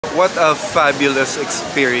What a fabulous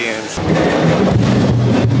experience.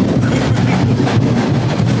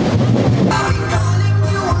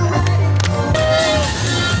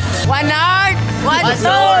 One heart, one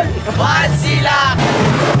soul, one sila.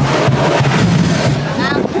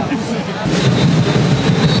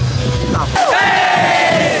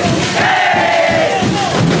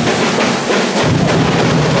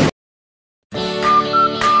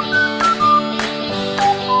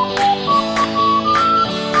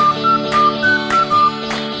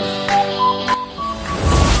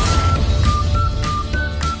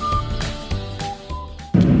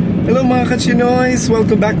 Hello mga ka-Chinoys!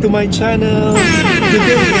 Welcome back to my channel!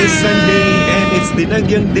 Today is Sunday and it's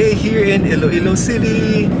Dinagyang Day here in Iloilo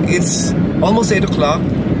City. It's almost 8 o'clock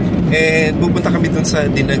and pupunta kami dun sa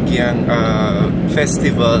Dinagyang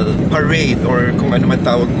Festival Parade or kung ano man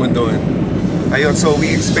tawag mo dun. Ayun, so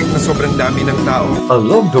we expect na sobrang dami ng tao.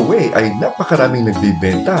 Along the way ay napakaraming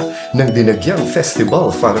nagbibenta ng Dinagyang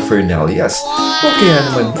Festival paraphernalias. O kaya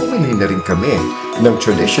naman bumili na rin kami ng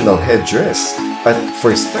traditional headdress at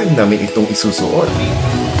first time namin itong isusuot.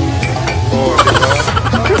 Oh,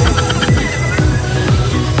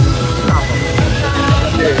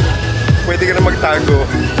 okay. Pwede ka na magtago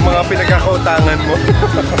mga pinagkakautangan mo.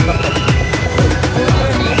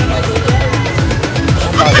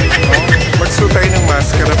 Magsuot tayo ng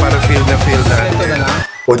maskara para feel natin.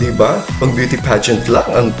 O diba, pang beauty pageant lang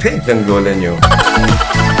ang peg ng lola nyo.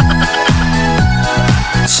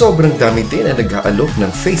 Sobrang dami din na nag-aalok ng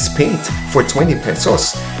face paint for 20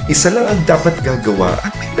 pesos. Isa lang ang dapat gagawa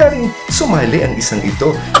at bigla rin sumali ang isang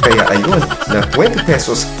ito. Kaya ayun, na 20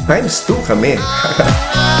 pesos times 2 kami.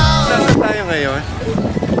 Saan tayo ngayon?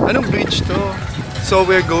 Anong bridge to? So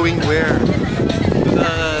we're going where?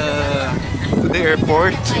 To the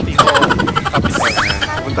airport? City Hall.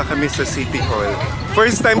 Punta kami sa City Hall.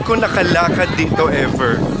 First time ko nakalakad dito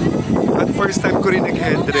ever. At first time ko rin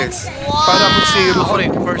nag-headdress. Para akong si Rufa.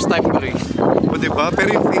 First time ko rin. O diba?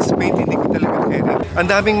 Pero yung face paint hindi ko talaga kaya. Ang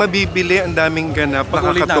daming mabibili, ang daming ganap,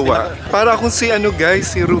 nakakatuwa. Para akong si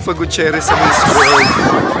guys, si Rufa Gutierrez sa Miss World.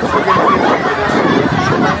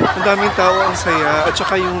 Ang daming tao, ang saya. At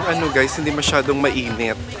saka yung guys, hindi masyadong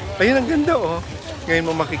mainit. Ayun, ang ganda Ngayon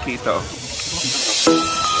mo makikita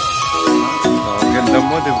ang ganda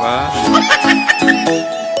mo, diba?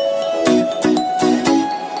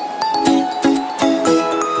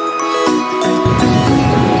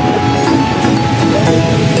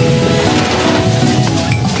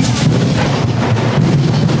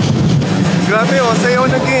 Grabe sayaw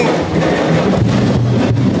naging.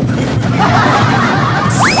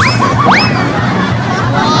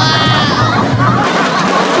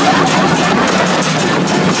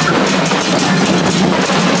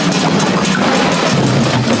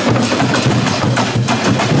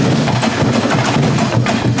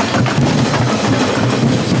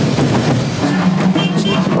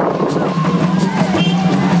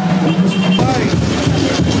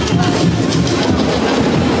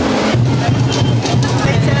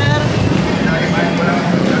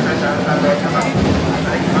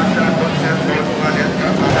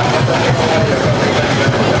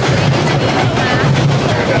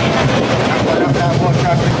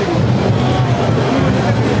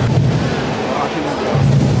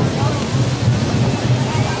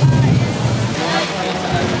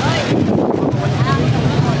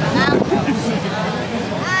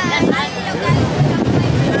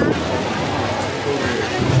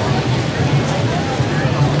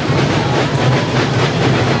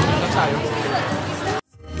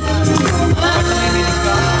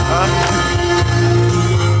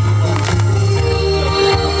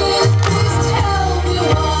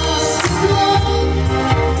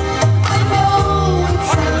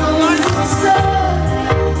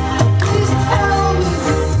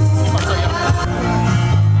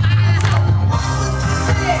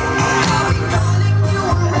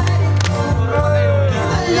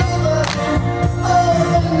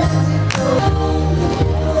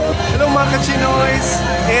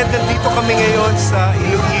 And nandito kami ngayon sa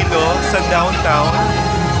Iloilo, sa downtown.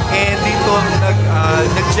 And dito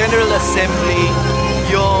nag-general assembly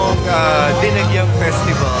yung Dinagyang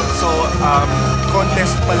Festival. So,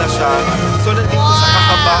 contest pala siya. So, nandito sa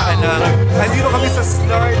kahabaan nandito kami sa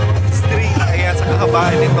Start Street. Ayan, sa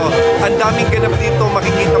kahabaan nito. Ang daming ganap dito.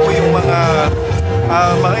 Makikita mo yung mga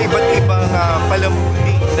iba't ibang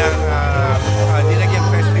palamuti ng Dinagyang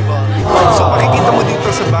Festival. So, makikita mo dito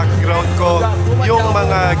sa background ko yung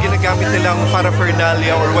mga ginagamit nilang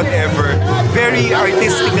paraphernalia or whatever. Very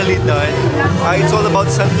artistically done. It's all about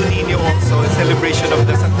Santo Niño also. Celebration of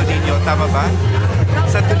the Santo Niño. Tama ba?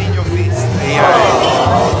 Santo Niño feast. Ayan.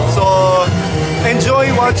 So, enjoy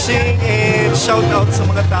watching and shout out sa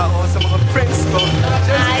mga tao, sa mga friends ko.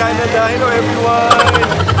 Diyan sa Canada. Hello everyone!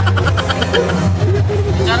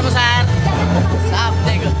 Diyan mo saan? Saan?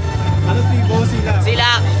 Ano tribo sila?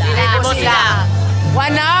 Silak. Tribo Silak.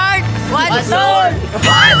 One heart, one One soul. soul.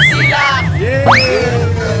 One Silak. Yeah!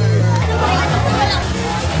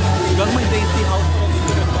 Hanggang may dainty house.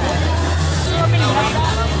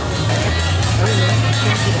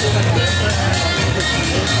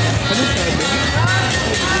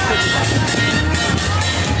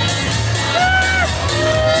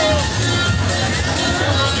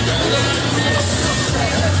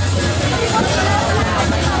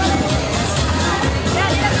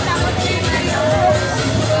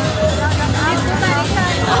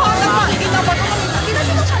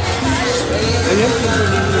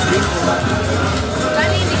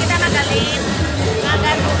 Bali, hindi kita magaling.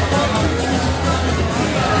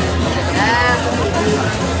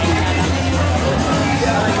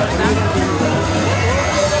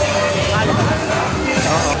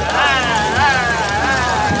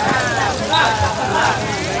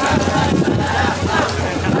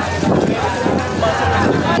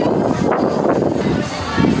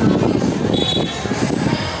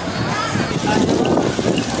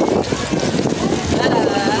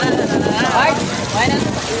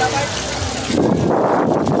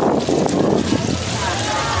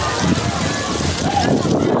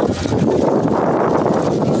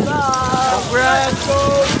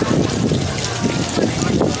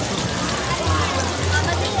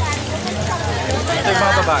 Ito yung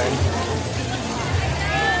mga babae.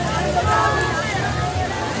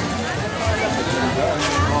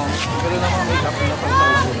 Pero na mga make-up nila pang sa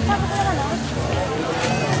ulo.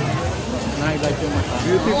 Na-highlight yung mata.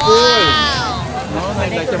 Beautiful! No,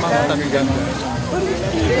 na-highlight yung mga mata ng gano'n.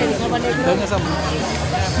 Doon nga sa...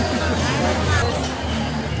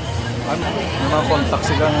 Ano? Yung mga contact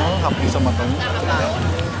sila, no? Happy sa mata niya.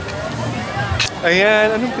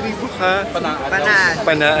 Ayan, anong tribo ka? Panaan.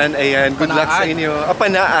 Panaan, ayan. Good luck sa inyo.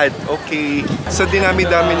 Panaad. Okay. So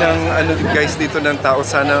dinami-dami ng guys dito ng tao.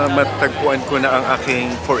 Sana matagpuan ko na ang aking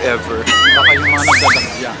forever. Baka yung mga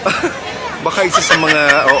nagdadakya. Baka isa sa mga,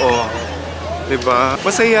 oo. Diba?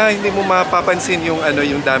 Masaya, hindi mo mapapansin yung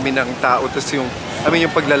yung dami ng tao, tapos yung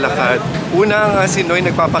yung paglalakad. Una nga si Noy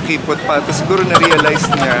nagpapakipot pa, tapos siguro na-realize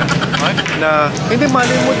niya na hindi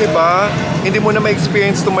malay mo, diba? Hindi mo na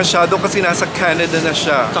ma-experience ito masyado kasi nasa Canada na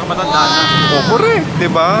siya. Tsaka matanda na. Oh, correct,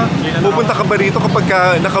 diba? Pupunta ka ba rito kapag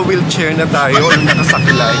naka-wheelchair na tayo o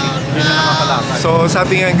nakasakilay? Hindi na nakakalakad. So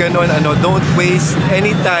sabi nga ganun, don't waste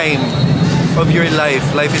any time of your life.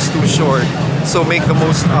 Life is too short. So make the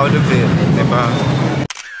most out of it, diba?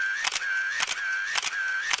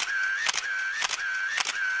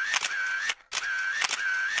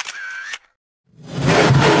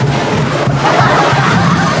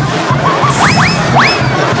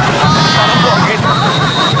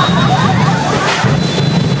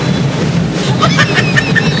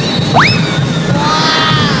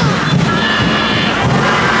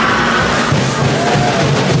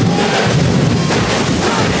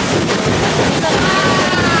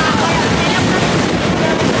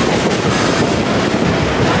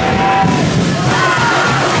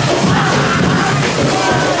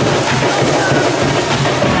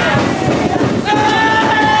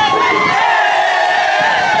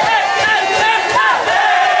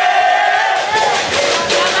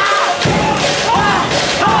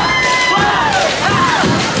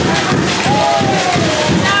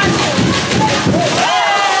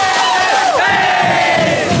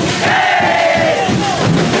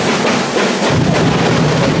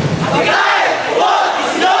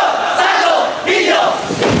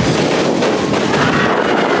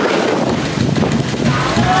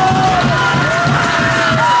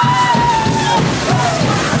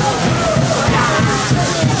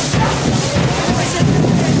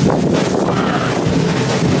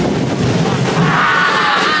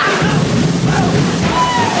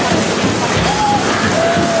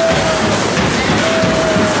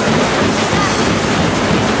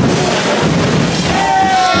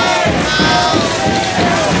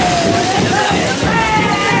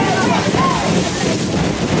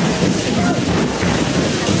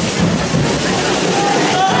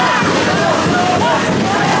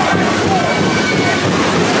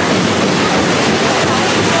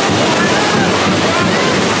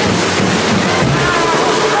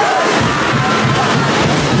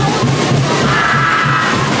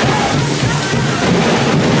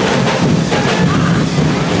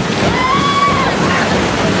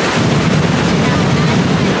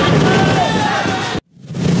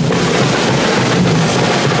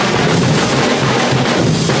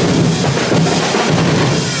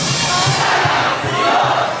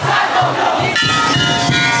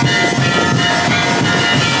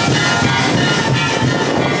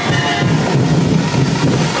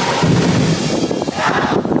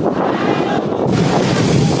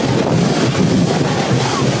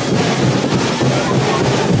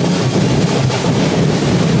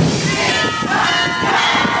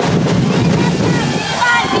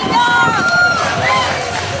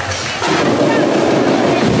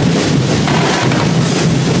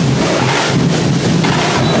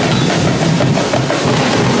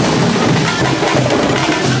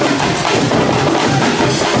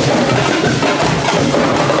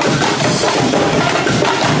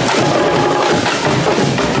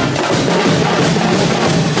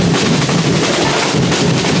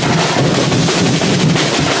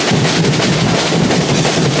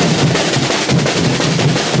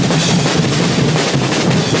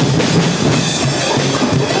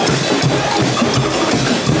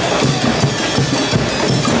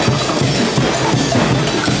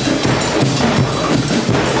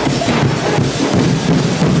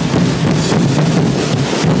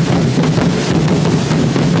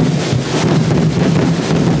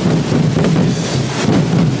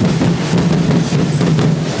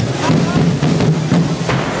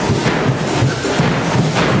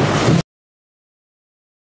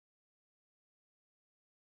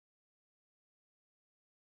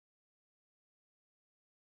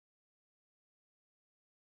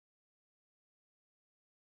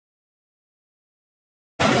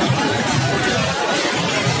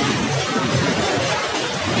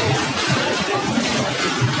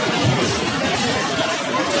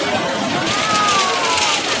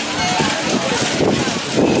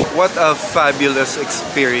 what a fabulous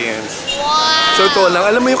experience. So ito lang,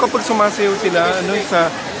 alam mo yung kapag sumasayaw sila, ano,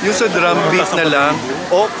 yung sa drum beat na lang,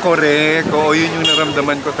 correct, yun yung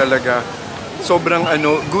naramdaman ko talaga. Sobrang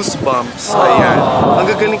goosebumps, ayan. Ang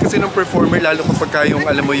gagaling kasi ng performer, lalo kapag yung,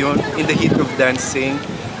 alam mo yun, in the heat of dancing,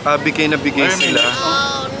 bigay na bigay sila.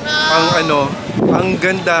 Ang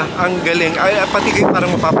ganda, ang galing, pati kayo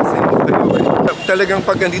parang mapapasayaw kayo. Talagang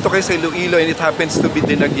pag andito kayo sa Iloilo and it happens to be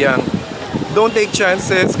Dinagyang, don't take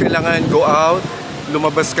chances, kailangan go out,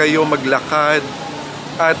 lumabas kayo, maglakad,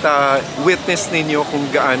 at witness ninyo kung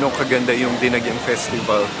gaano kaganda yung Dinagyang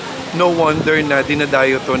Festival. No wonder na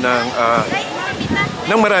dinadayo to ng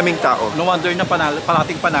maraming tao. No wonder na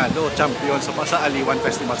parating panalo, champion sa Aliwan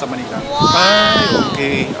Festival sa Manila. Ay,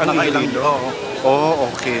 okay. Ang Iloilo.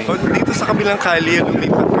 Okay. So, dito sa kabilang kalye,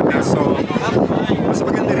 lumipat kami. So, mas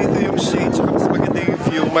maganda rito yung shade, tsaka mas maganda yung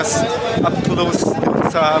view, mas up close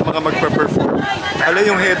sa mga magpa-perform. Alam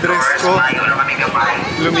yung headdress ko,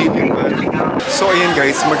 lumilipat. So, ayan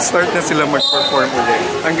guys, mag-start na sila mag-perform ulit.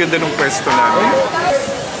 Ang ganda ng pwesto namin.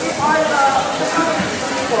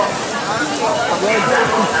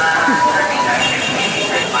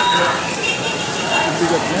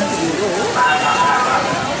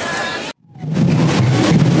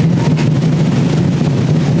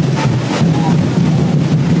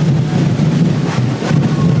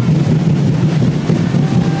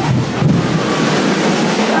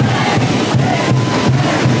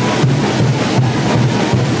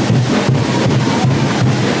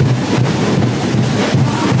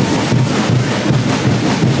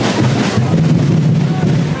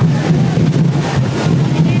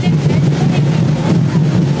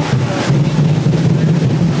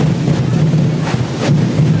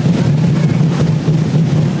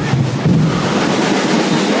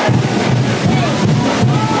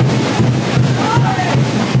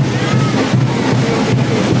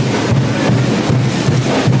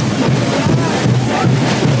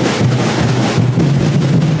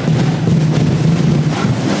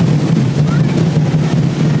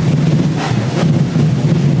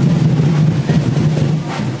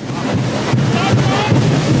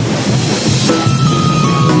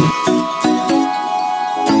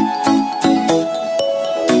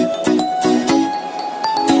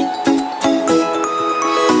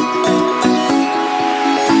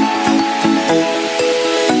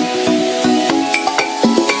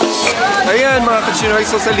 Mga ka-Chinoy,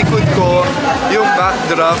 so sa likod ko, yung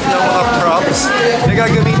backdraft ng mga props na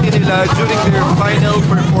gagamitin nila during their final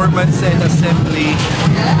performance and assembly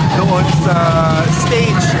doon sa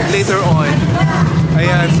stage later on.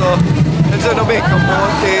 Ayan, so nandiyan na may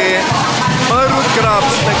kamote, mga root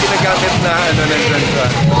crops na ginagamit na nandiyan ka.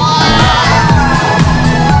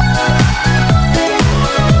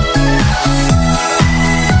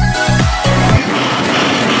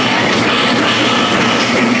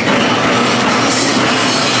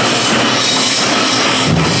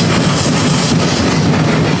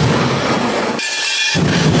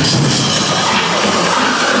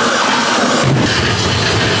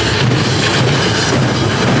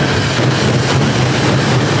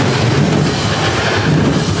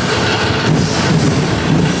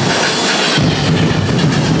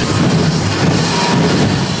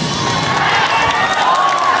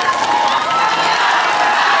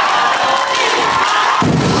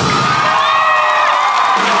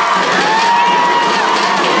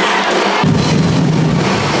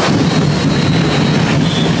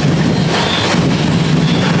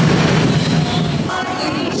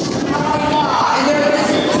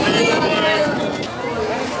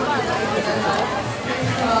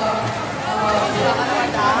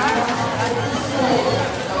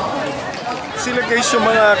 Sila guys, yung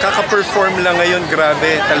mga kaka-perform lang ngayon,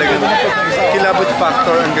 grabe, talagang kilabot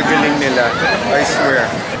factor ang gagaling nila, I swear.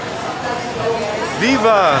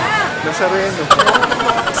 Diva! Nazareno.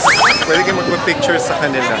 Pwede kayo magpa-picture sa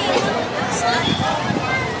kanila.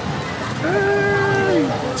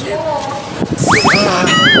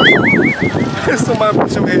 Sumabot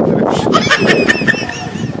siyang headdress.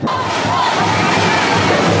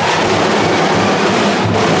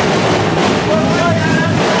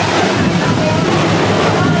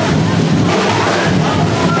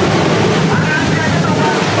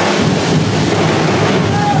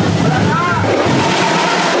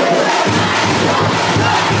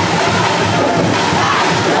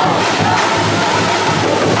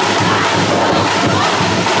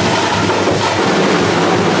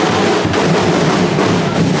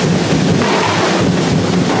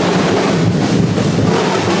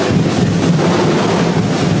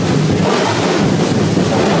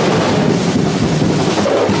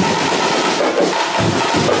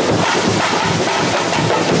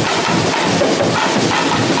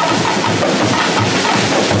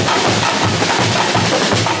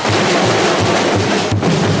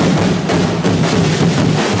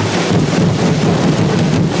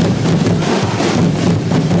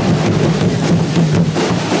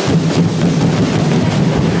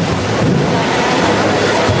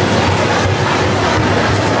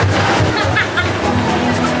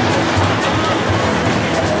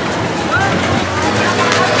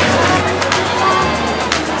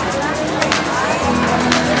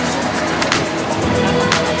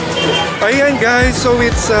 Ayan guys, so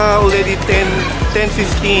it's already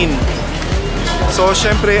 10:15. So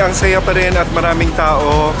syempre ang saya pa rin at maraming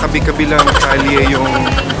tao, kabi-kabilang kalye yung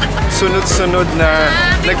sunod-sunod na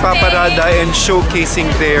nagpaparada and showcasing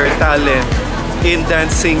their talent in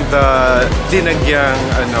dancing the dinagyang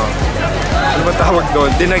ano ba tawag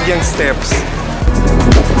doon? Dinagyang steps.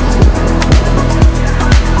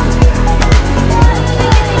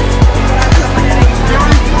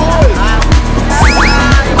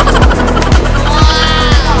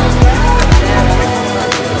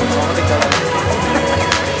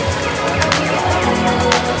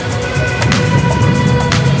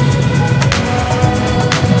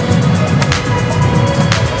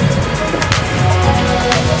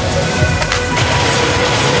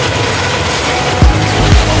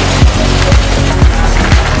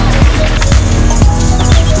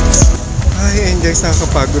 Guys,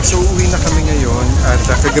 nakakapagod. So, uwi na kami ngayon at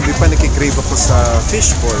kagabi pa nakikrave ako sa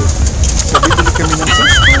fishball. So, bibili kami ng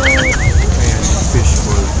fishball. Ayan,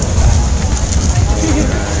 fishball.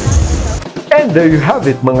 And there you have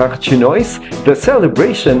it mga Chinoys, the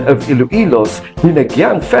celebration of Iloilo's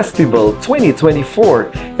DINAGYANG Festival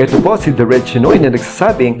 2024. Ito po si The Red Chinoy na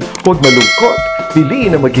nagsasabing, huwag malungkot,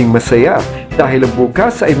 piliin na maging masaya. Dahil ang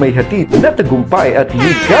bukas ay may hatid na tagumpay at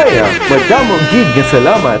ligaya. Madamong gid nga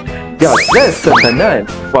salamat. God bless sa tanan.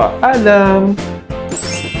 Paalam!